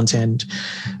in the front end.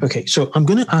 Okay, so I'm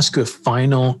going to ask you a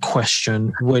final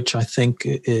question, which I think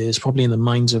is probably in the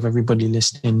minds of everybody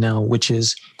listening now, which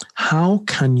is how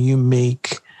can you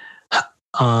make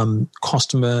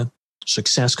customer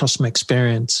success, customer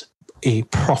experience a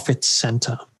profit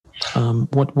center?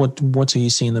 What are you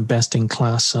seeing the best in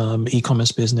class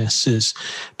e-commerce businesses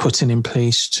putting in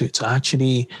place to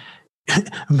actually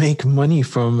make money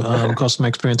from customer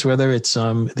experience, whether it's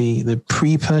the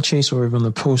pre-purchase or even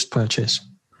the post-purchase?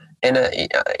 And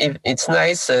it's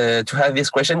nice to have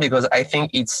this question because I think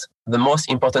it's the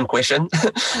most important question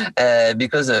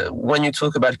because when you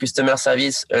talk about customer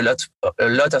service, a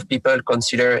lot of people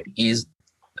consider is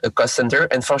a cost center.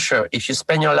 And for sure, if you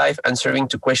spend your life answering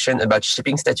to questions about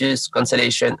shipping status,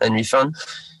 cancellation, and refund,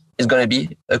 it's going to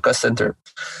be a cost center.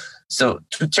 So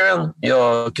to turn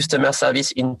your customer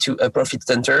service into a profit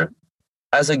center,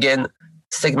 as again,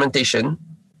 segmentation.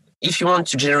 If you want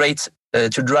to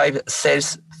to drive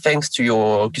sales thanks to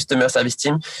your customer service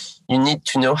team, you need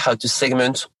to know how to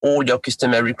segment all your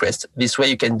customer requests. This way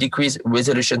you can decrease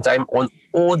resolution time on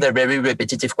all the very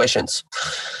repetitive questions.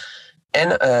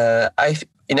 And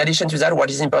in addition to that, what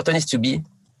is important is to be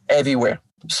everywhere.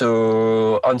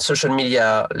 So on social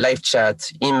media, live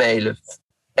chat, email,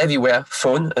 everywhere,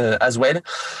 phone as well.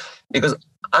 Because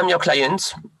I'm your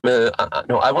client.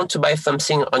 I want to buy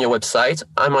something on your website.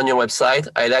 I'm on your website.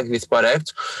 I like this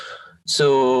product.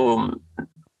 So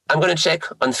I'm going to check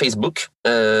on Facebook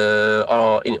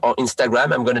or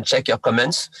Instagram. I'm going to check your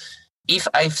comments. If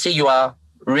I see you are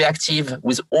reactive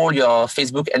with all your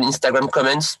Facebook and Instagram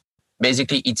comments,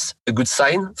 basically, it's a good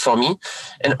sign for me.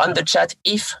 And on the chat,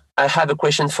 if I have a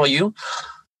question for you,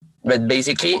 but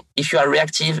basically, if you are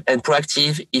reactive and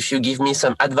proactive, if you give me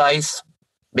some advice,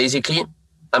 basically,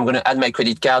 I'm going to add my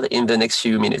credit card in the next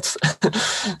few minutes.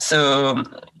 So,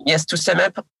 yes, to sum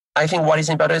up, I think what is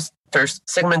important is first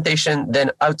segmentation, then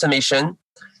automation,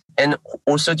 and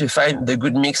also to find the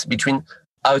good mix between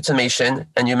automation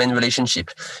and human relationship.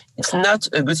 It's not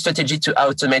a good strategy to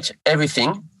automate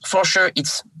everything. For sure,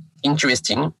 it's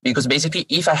interesting because basically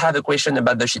if I have a question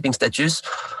about the shipping status,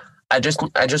 I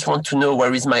just want to know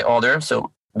where is my order.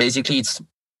 So basically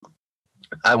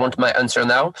I want my answer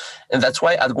now. And that's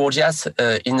why at Gorgias,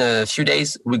 in a few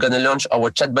days, we're going to launch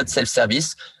our chatbot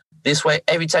self-service. This way,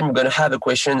 every time you're going to have a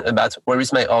question about where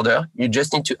is my order, you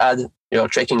just need to add your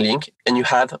tracking link and you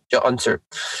have your answer.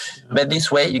 But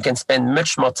this way, you can spend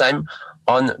much more time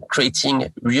on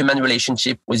creating human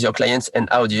relationship with your clients and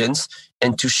audience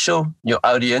and to show your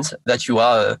audience that you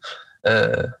are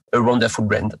a wonderful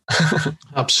brand.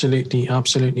 Absolutely.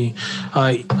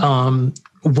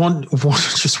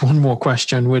 Just one more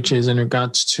question, which is in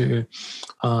regards to,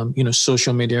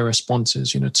 social media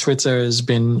responses. Twitter has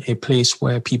been a place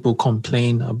where people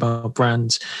complain about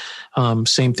brands.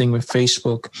 Same thing with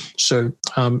Facebook. So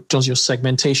does your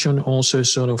segmentation also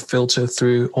sort of filter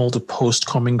through all the posts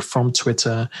coming from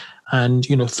Twitter and,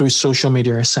 through social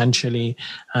media essentially,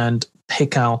 and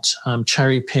pick out,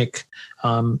 cherry pick,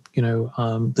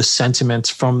 the sentiment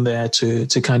from there to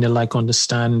kind of like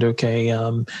understand, okay,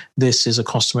 this is a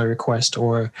customer request,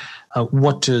 or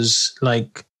what does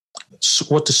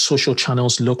social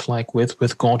channels look like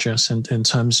with Gorgias and in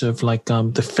terms of like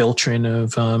the filtering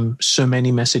of so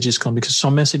many messages come, because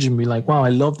some messages will be like, wow, I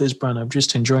love this brand, I'm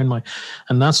just enjoying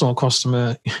and that's not a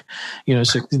customer,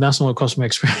 so that's not a customer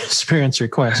experience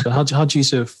request. So how do you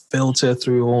sort of filter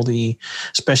through all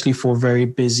especially for very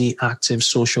busy, active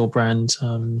social brands?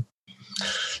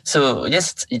 So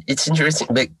yes, it's interesting.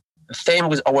 But same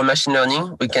with our machine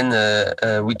learning, we can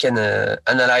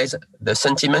analyze the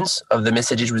sentiments of the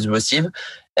messages we receive,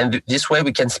 and this way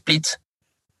we can split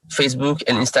Facebook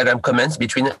and Instagram comments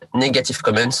between negative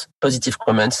comments, positive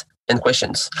comments, and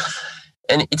questions.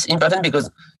 And it's important because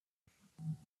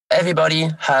everybody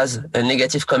has a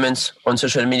negative comments on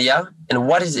social media, and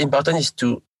what is important is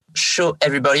to show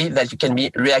everybody that you can be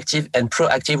reactive and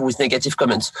proactive with negative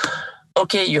comments.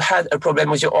 Okay, you had a problem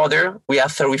with your order. We are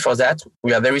sorry for that.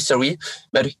 We are very sorry.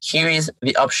 But here is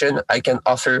the option I can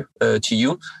offer to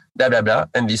you, blah, blah, blah.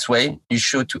 And this way, you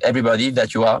show to everybody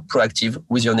that you are proactive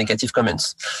with your negative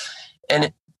comments.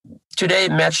 And today,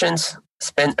 merchants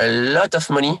spend a lot of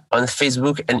money on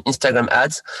Facebook and Instagram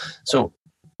ads. So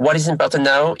what is important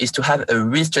now is to have a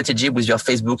real strategy with your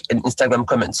Facebook and Instagram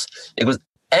comments, because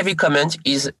every comment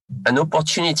is an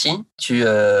opportunity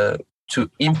to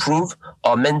improve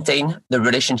or maintain the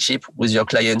relationship with your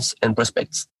clients and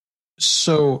prospects.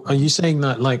 So are you saying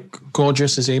that like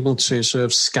Gorgias is able to sort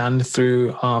of scan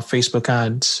through our Facebook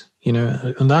ads,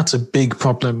 and that's a big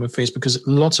problem with Facebook because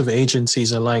lots of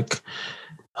agencies are like,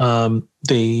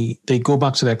 they go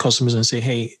back to their customers and say,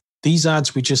 hey, these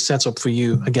ads we just set up for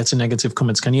you are getting negative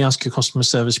comments. Can you ask your customer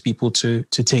service people to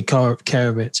take care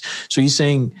of it? So you're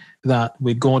saying that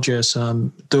with Gorgias,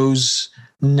 those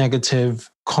negative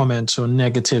comments or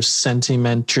negative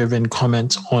sentiment-driven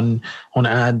comments on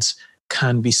ads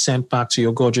can be sent back to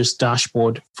your Gorgias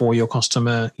dashboard for your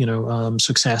customer,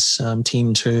 success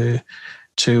team to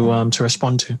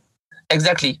respond to.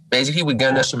 Exactly. Basically, we're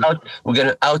gonna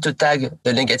auto tag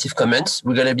the negative comments.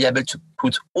 We're gonna be able to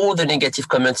put all the negative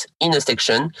comments in a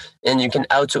section, and you can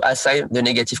auto assign the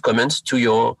negative comments to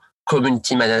your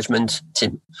community management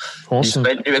team. Awesome.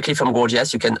 Directly from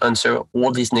Gorgias, you can answer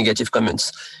all these negative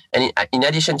comments. And in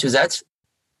addition to that,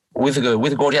 with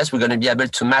Gorgias, we're going to be able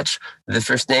to match the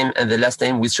first name and the last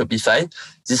name with Shopify.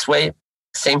 This way,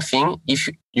 same thing. If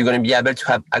you're going to be able to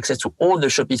have access to all the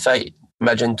Shopify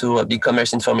Magento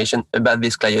BigCommerce information about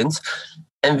these clients.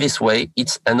 And this way,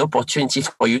 it's an opportunity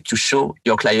for you to show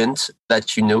your client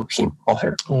that you know him or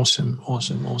her. Awesome.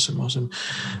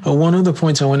 One of the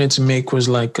points I wanted to make was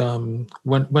like when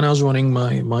I was running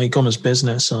my e-commerce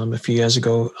business a few years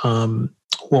ago,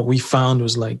 what we found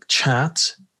was like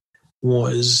chat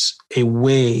was a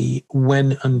way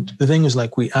and the thing was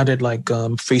like we added like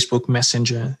Facebook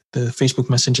Messenger, the Facebook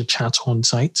Messenger chat on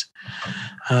site.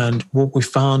 And what we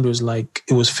found was like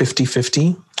it was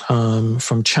 50-50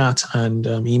 from chat and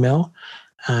email.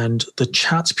 And the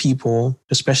chat people,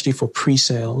 especially for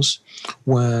pre-sales,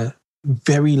 were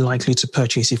very likely to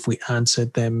purchase if we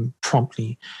answered them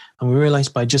promptly. And we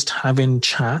realized by just having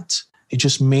chat, it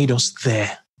just made us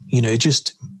there. It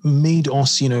just made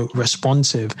us,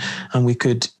 responsive, and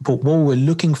but what we were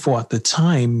looking for at the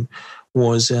time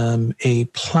was a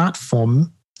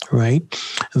platform, right?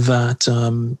 That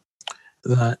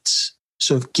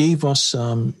sort of gave us,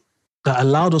 that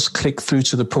allowed us click through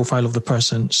to the profile of the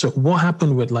person. So what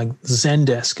happened with like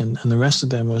Zendesk and the rest of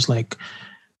them was like,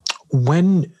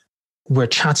 when we're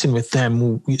chatting with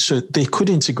them, so they could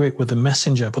integrate with the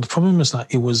messenger, but the problem is that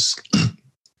it was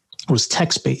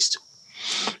text-based.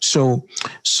 So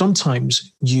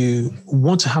sometimes you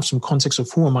want to have some context of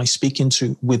who am I speaking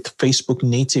to with Facebook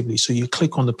natively. So you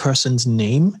click on the person's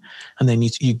name and then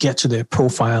you get to their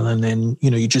profile and then,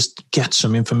 you just get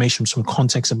some information, some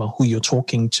context about who you're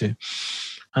talking to.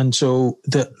 And so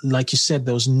like you said,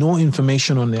 there was no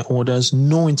information on their orders,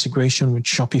 no integration with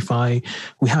Shopify.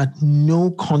 We had no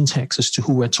context as to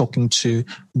who we're talking to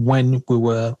when we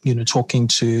were, talking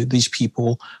to these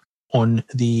people on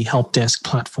the help desk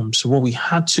platform. So what we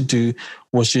had to do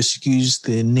was just use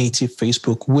the native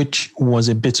Facebook, which was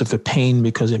a bit of a pain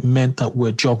because it meant that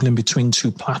we're juggling between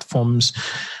two platforms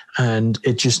and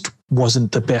it just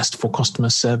wasn't the best for customer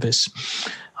service.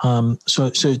 So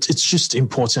it's just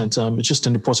important. It's just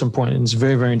an important point, and it's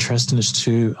very, very interesting as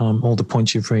to all the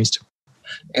points you've raised.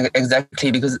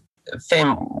 Exactly, because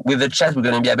same with the chat, we're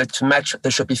going to be able to match the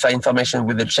Shopify information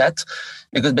with the chat,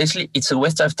 because basically it's a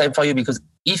waste of time for you, because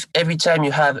if every time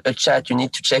you have a chat, you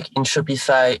need to check in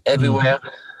Shopify everywhere,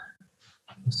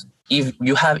 if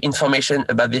you have information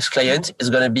about this client, it's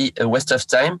going to be a waste of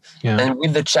time. Yeah. And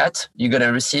with the chat, you're going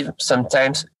to receive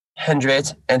sometimes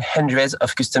hundreds and hundreds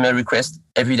of customer requests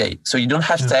every day. So you don't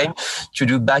have time to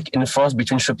do back and forth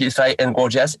between Shopify and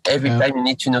Gorgias. Every time you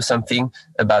need to know something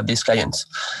about these clients.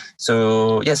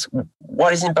 So yes,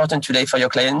 what is important today for your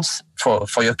clients, for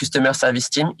your customer service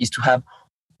team, is to have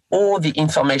all the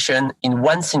information in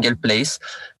one single place.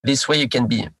 This way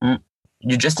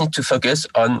you just need to focus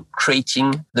on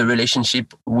creating the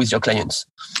relationship with your clients.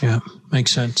 Yeah,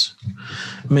 makes sense.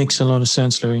 Makes a lot of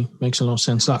sense, Louis. Makes a lot of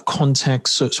sense. That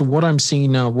context. So what I'm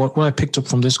seeing now, what I picked up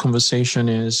from this conversation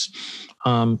is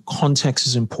context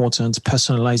is important,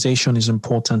 personalization is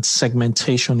important,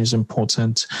 segmentation is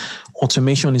important,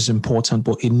 automation is important,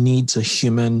 but it needs a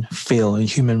human feel, a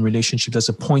human relationship. There's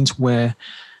a point where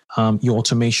your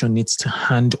automation needs to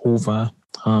hand over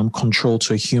control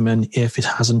to a human if it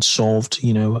hasn't solved,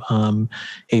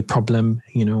 a problem,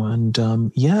 and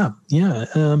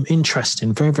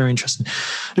interesting, very, very interesting.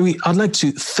 Louis, I'd like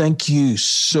to thank you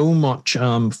so much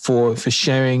for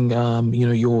sharing,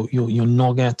 your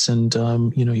nuggets and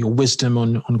your wisdom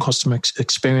on customer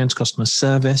experience, customer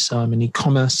service, and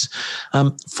e-commerce.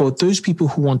 For those people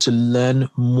who want to learn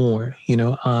more,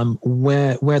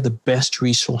 where are the best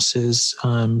resources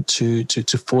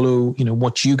to follow,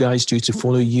 what you guys do to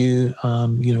follow you,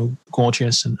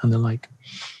 Gorgias and the like?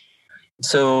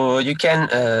 So you can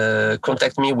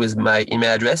contact me with my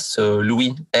email address, so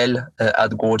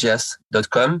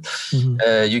louisl@gorgias.com.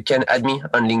 You can add me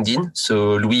on LinkedIn,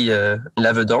 so Louis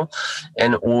Lavedan,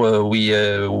 and we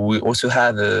also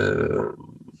have a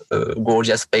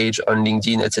Gorgias page on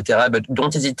LinkedIn, etc. But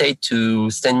don't hesitate to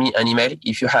send me an email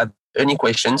if you have any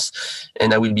questions,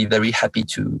 and I will be very happy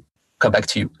to come back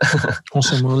to you.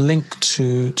 Awesome. We'll link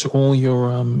to all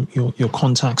your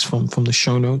contacts from the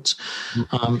show notes.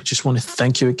 Just want to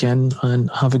thank you again and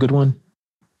have a good one.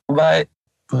 Bye.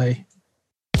 Bye.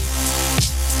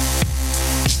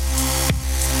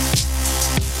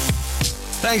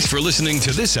 Thanks for listening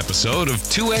to this episode of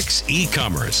 2X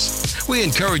E-Commerce. We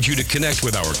encourage you to connect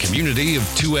with our community of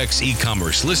 2X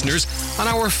E-Commerce listeners on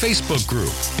our Facebook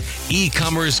group,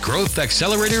 E-Commerce Growth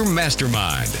Accelerator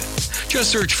Mastermind. Just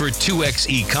search for 2X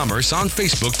E-Commerce on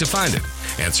Facebook to find it.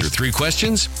 Answer 3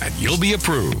 questions and you'll be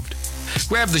approved.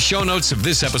 Grab the show notes of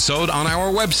this episode on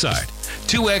our website,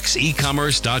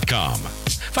 2xecommerce.com.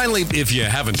 Finally, if you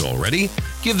haven't already,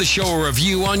 give the show a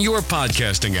review on your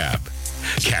podcasting app.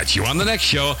 Catch you on the next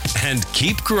show and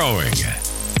keep growing.